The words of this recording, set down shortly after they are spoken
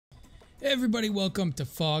Hey everybody, welcome to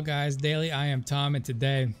Fall Guys Daily. I am Tom, and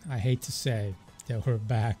today I hate to say that we're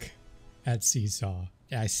back at Seesaw.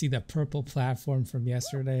 Yeah, I see that purple platform from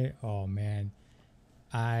yesterday. Oh man,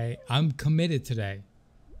 I'm committed today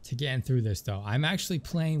to getting through this though. I'm actually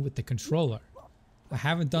playing with the controller. I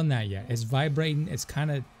haven't done that yet. It's vibrating. It's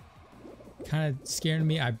kind of scaring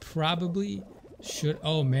me. I probably should.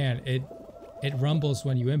 Oh man, it rumbles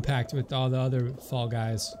when you impact with all the other Fall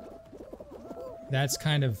Guys. That's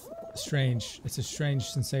kind of strange. It's a strange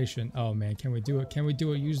sensation. Oh man, can we do it? Can we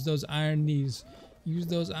do it? Use those iron knees. Use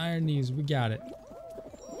those iron knees. We got it.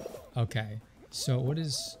 Okay, so what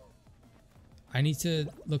is... I need to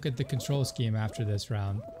look at the control scheme after this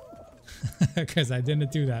round. Because I didn't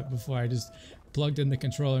do that before. I just plugged in the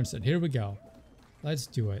controller and said, here we go. Let's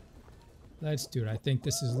do it. Let's do it. I think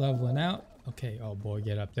this is leveling out. Okay, oh boy,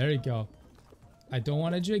 get up. There you go. I don't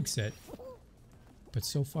want to jinx it. But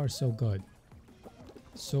so far, so good.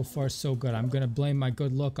 So far, so good. I'm going to blame my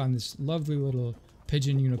good luck on this lovely little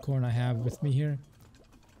pigeon unicorn I have with me here.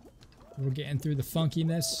 We're getting through the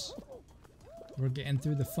funkiness. We're getting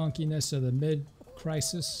through the funkiness of the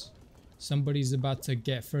mid-crisis. Somebody's about to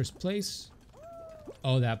get first place.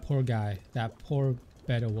 Oh, that poor guy. That poor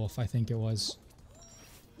Beta Wolf, I think it was.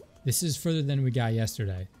 This is further than we got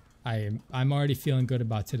yesterday. I'm already feeling good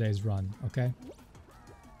about today's run, okay?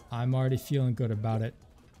 I'm already feeling good about it.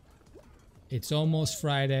 It's almost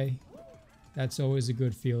Friday. That's always a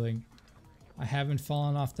good feeling. I haven't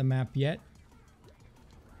fallen off the map yet.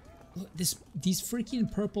 Look, these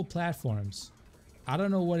freaking purple platforms. I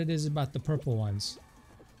don't know what it is about the purple ones,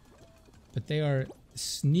 but they are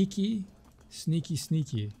sneaky, sneaky,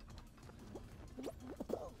 sneaky.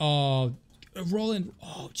 Oh, rolling.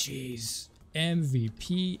 Oh, jeez.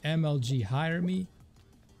 MVP, MLG, hire me.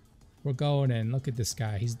 We're going in. Look at this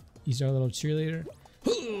guy. He's our little cheerleader.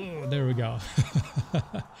 There we go.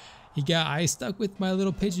 I stuck with my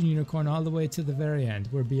little pigeon unicorn all the way to the very end.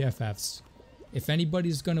 We're BFFs. If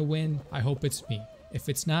anybody's gonna win, I hope it's me. If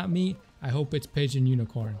it's not me, I hope it's pigeon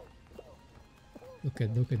unicorn. Look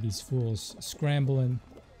at these fools scrambling.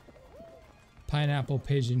 Pineapple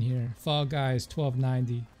pigeon here. Fall Guys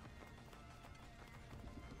 1290.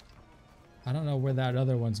 I don't know where that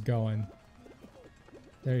other one's going.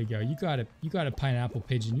 There you go. You got it. You got a pineapple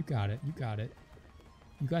pigeon. You got it. You got it.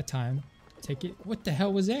 You got time. Take it. What the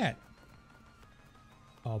hell was that?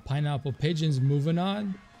 Oh, pineapple pigeon's moving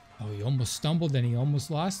on. Oh, he almost stumbled and he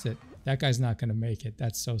almost lost it. That guy's not going to make it.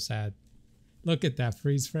 That's so sad. Look at that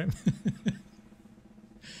freeze frame.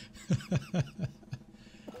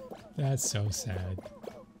 That's so sad.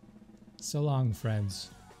 So long,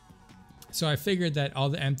 friends. So I figured that all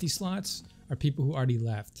the empty slots are people who already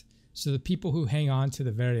left. So the people who hang on to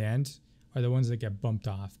the very end are the ones that get bumped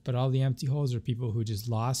off. But all the empty holes are people who just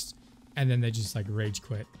lost and then they just like rage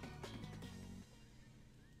quit.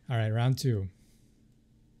 Alright, round 2.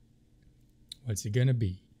 What's it gonna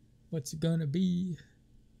be? What's it gonna be?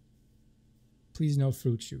 Please no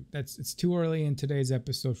fruit shoot. It's too early in today's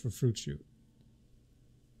episode for fruit shoot.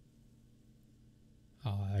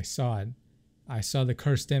 Oh, I saw it. I saw the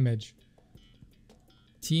cursed image.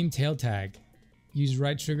 Team tail tag. Use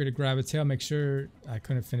right trigger to grab a tail. Make sure... I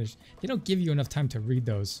couldn't finish. They don't give you enough time to read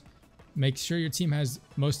those. Make sure your team has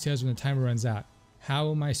most tails when the timer runs out.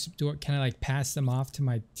 How am I... Can I like pass them off to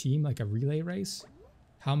my team like a relay race?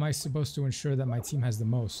 How am I supposed to ensure that my team has the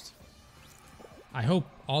most? I hope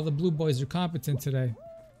all the blue boys are competent today.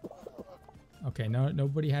 Okay, no,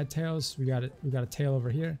 nobody had tails. We got it. We got a tail over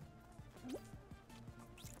here.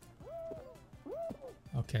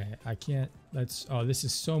 Okay, I can't... Let's... Oh, this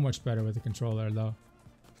is so much better with the controller, though.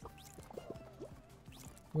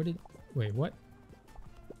 What did... Wait, what?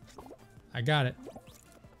 I got it.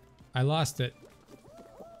 I lost it.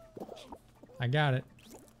 I got it.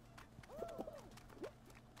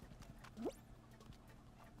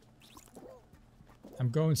 I'm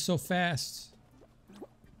going so fast.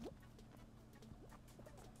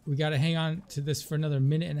 We gotta hang on to this for another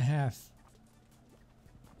minute and a half.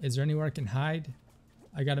 Is there anywhere I can hide?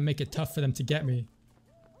 I gotta make it tough for them to get me.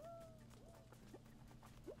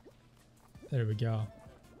 There we go.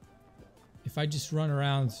 If I just run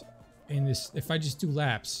around in this, if I just do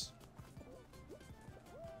laps.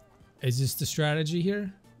 Is this the strategy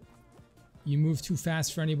here? You move too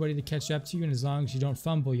fast for anybody to catch up to you, and as long as you don't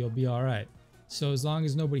fumble, you'll be alright. So as long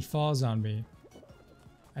as nobody falls on me,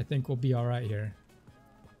 I think we'll be alright here.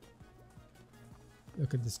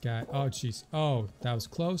 Look at this guy. Oh, jeez. Oh, that was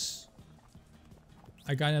close.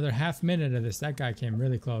 I got another half minute of this. That guy came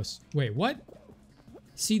really close. Wait, what?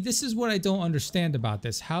 See, this is what I don't understand about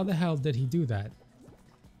this. How the hell did he do that?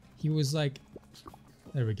 He was like...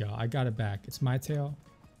 There we go. I got it back. It's my tail.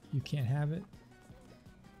 You can't have it.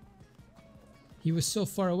 He was so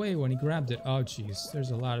far away when he grabbed it. Oh, jeez.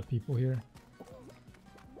 There's a lot of people here.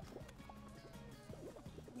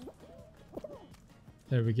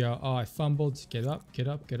 There we go. Oh, I fumbled. Get up, get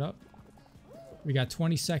up, get up. We got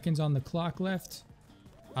 20 seconds on the clock left.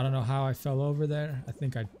 I don't know how I fell over there. I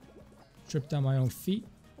think I tripped on my own feet.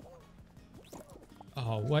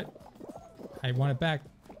 Oh, what? I want it back.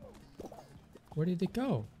 Where did it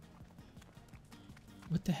go?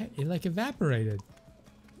 What the heck? It like evaporated.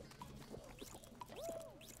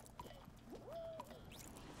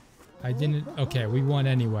 I didn't... Okay, we won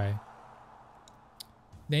anyway.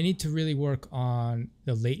 They need to really work on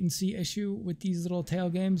the latency issue with these little tail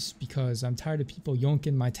games, because I'm tired of people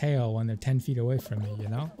yonking my tail when they're 10 feet away from me, you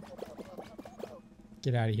know?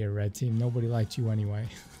 Get out of here, red team. Nobody liked you anyway.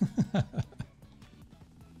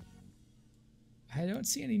 I don't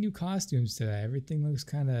see any new costumes today. Everything looks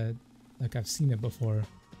kind of like I've seen it before.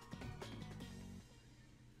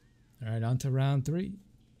 Alright, on to round 3.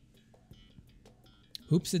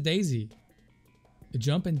 Hoopsie Daisy.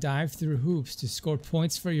 Jump and dive through hoops to score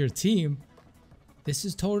points for your team. This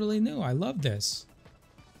is totally new. I love this.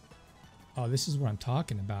 Oh, this is what I'm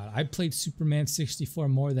talking about. I played Superman 64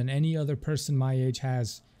 more than any other person my age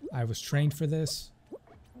has. I was trained for this.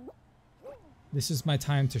 This is my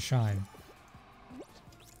time to shine.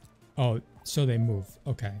 Oh, so they move.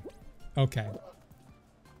 Okay. Okay.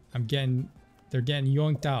 They're getting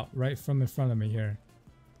yoinked out right from in front of me here.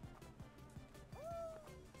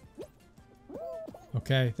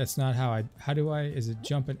 Okay, that's not how do I, is it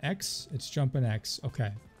jump and X? It's jump and X,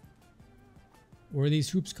 okay. Where are these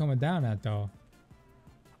hoops coming down at though?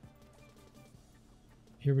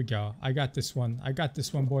 Here we go. I got this one. I got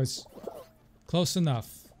this one, boys. Close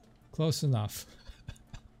enough. Close enough.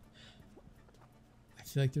 I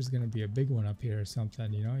feel like there's gonna be a big one up here or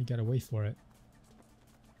something, you know? You gotta wait for it.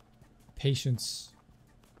 Patience.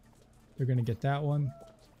 They're gonna get that one.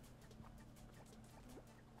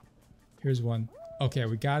 Here's one. Okay,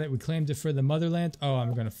 we got it. We claimed it for the motherland. Oh,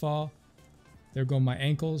 I'm gonna fall. There go my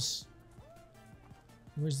ankles.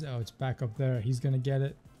 Where's the... Oh, it's back up there. He's gonna get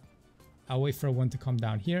it. I'll wait for one to come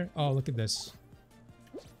down here. Oh, look at this.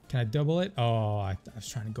 Can I double it? Oh, I was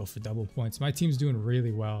trying to go for double points. My team's doing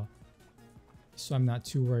really well, so I'm not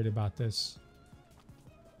too worried about this.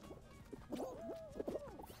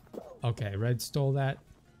 Okay, red stole that.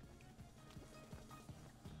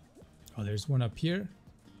 Oh, there's one up here.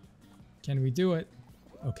 Can we do it?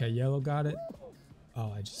 Okay, yellow got it.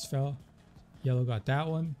 Oh, I just fell. Yellow got that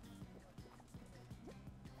one.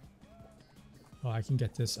 Oh, I can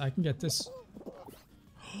get this. I can get this.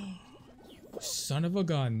 You son of a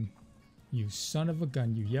gun. You son of a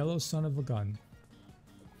gun. You yellow son of a gun.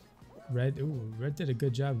 Red. Ooh, red did a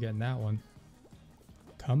good job getting that one.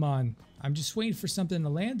 Come on. I'm just waiting for something to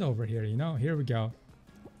land over here, you know? Here we go.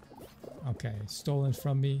 Okay, stolen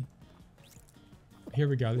from me. Here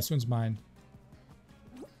we go. This one's mine.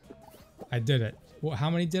 I did it. Well, how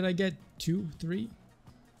many did I get? 2, 3?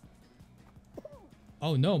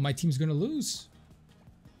 Oh no, my team's gonna lose.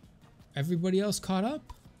 Everybody else caught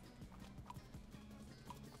up.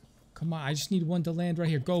 Come on, I just need one to land right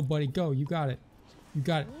here. Go, buddy, go. You got it. You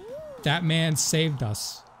got it. That man saved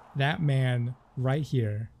us. That man right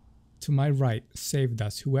here to my right saved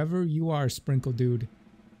us. Whoever you are, Sprinkle Dude,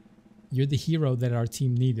 you're the hero that our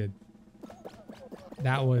team needed.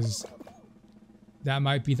 That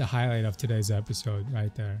might be the highlight of today's episode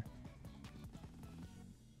right there.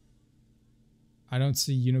 I don't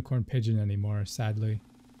see Unicorn Pidgeon anymore, sadly.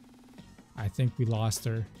 I think we lost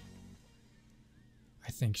her.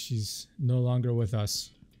 I think she's no longer with us.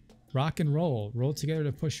 Rock and roll. Roll together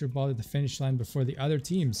to push your ball to the finish line before the other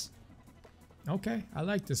teams. Okay, I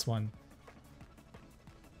like this one.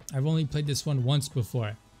 I've only played this one once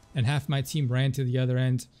before, and half my team ran to the other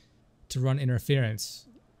end to run interference.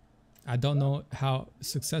 I don't know how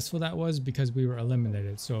successful that was because we were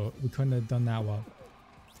eliminated, so we couldn't have done that well.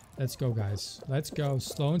 Let's go, guys. Let's go.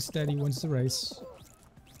 Slow and steady wins the race.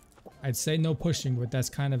 I'd say no pushing, but that's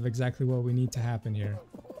kind of exactly what we need to happen here.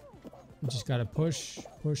 We just gotta push,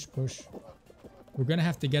 push, push. We're gonna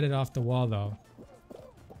have to get it off the wall, though.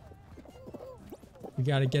 We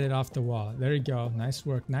gotta get it off the wall. There you go. Nice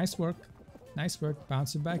work. Nice work. Nice work.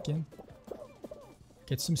 Bounce it back in.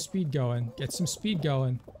 Get some speed going. Get some speed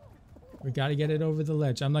going. We gotta get it over the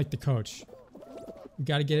ledge. I'm like the coach. We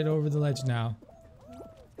gotta get it over the ledge now.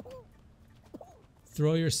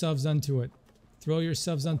 Throw yourselves onto it. Throw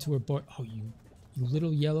yourselves onto it, boy. Oh, you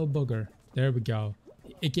little yellow booger. There we go.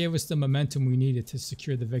 It gave us the momentum we needed to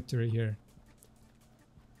secure the victory here.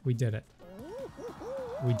 We did it.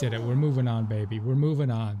 We did it. We're moving on, baby. We're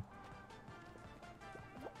moving on.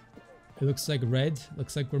 It looks like red.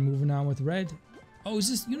 Looks like we're moving on with red. Oh, is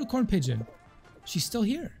this unicorn pigeon? She's still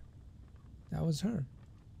here. That was her.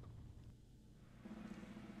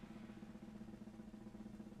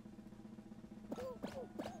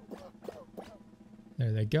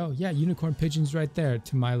 There they go. Yeah, unicorn pigeon's right there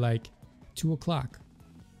to my like 2 o'clock.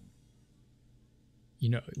 You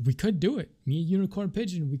know, we could do it. Me and unicorn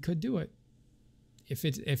pigeon, we could do it. If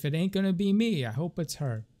it ain't gonna be me, I hope it's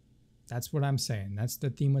her. That's what I'm saying. That's the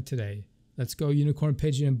theme of today. Let's go unicorn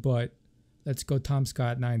pigeon, but let's go Tom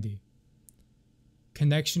Scott 90.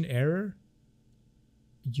 Connection error?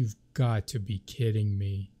 You've got to be kidding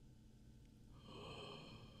me.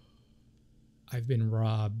 I've been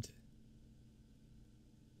robbed.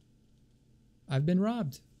 I've been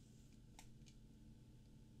robbed.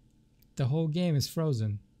 The whole game is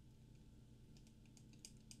frozen.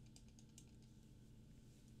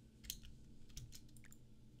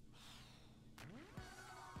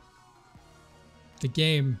 The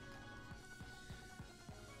game.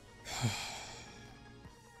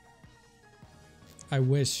 I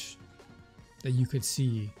wish that you could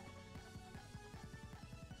see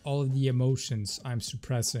all of the emotions I'm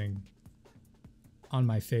suppressing on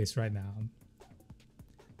my face right now.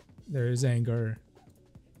 There is anger.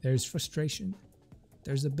 There's frustration.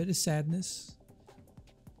 There's a bit of sadness.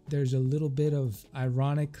 There's a little bit of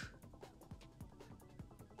ironic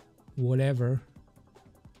whatever.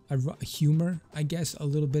 Humor, I guess. A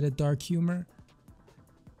little bit of dark humor.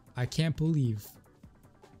 I can't believe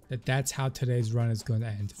that that's how today's run is going to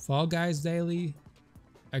end. Fall Guys Daily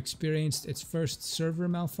experienced its first server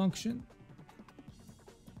malfunction.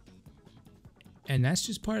 And that's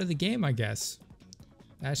just part of the game, I guess.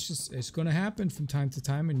 That's just, it's going to happen from time to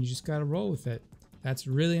time and you just got to roll with it. That's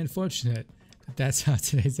really unfortunate that that's how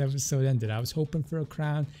today's episode ended. I was hoping for a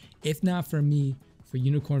crown, if not for me, for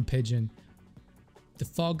Unicorn Pigeon. The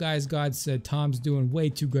Fall Guys God said, Tom's doing way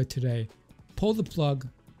too good today. Pull the plug.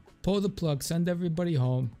 Pull the plug. Send everybody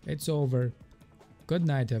home. It's over. Good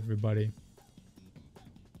night, everybody.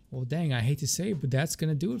 Well, dang, I hate to say it, but that's going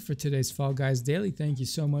to do it for today's Fall Guys Daily. Thank you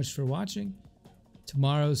so much for watching.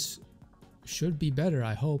 Tomorrow's should be better,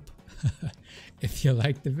 I hope. If you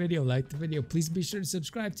like the video, please be sure to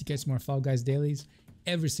subscribe to catch more Fall Guys Dailies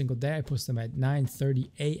every single day. I post them at 9:30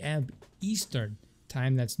 a.m. Eastern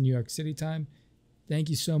time. That's New York City time. Thank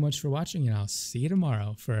you so much for watching, and I'll see you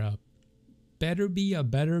tomorrow for a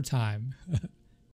better time.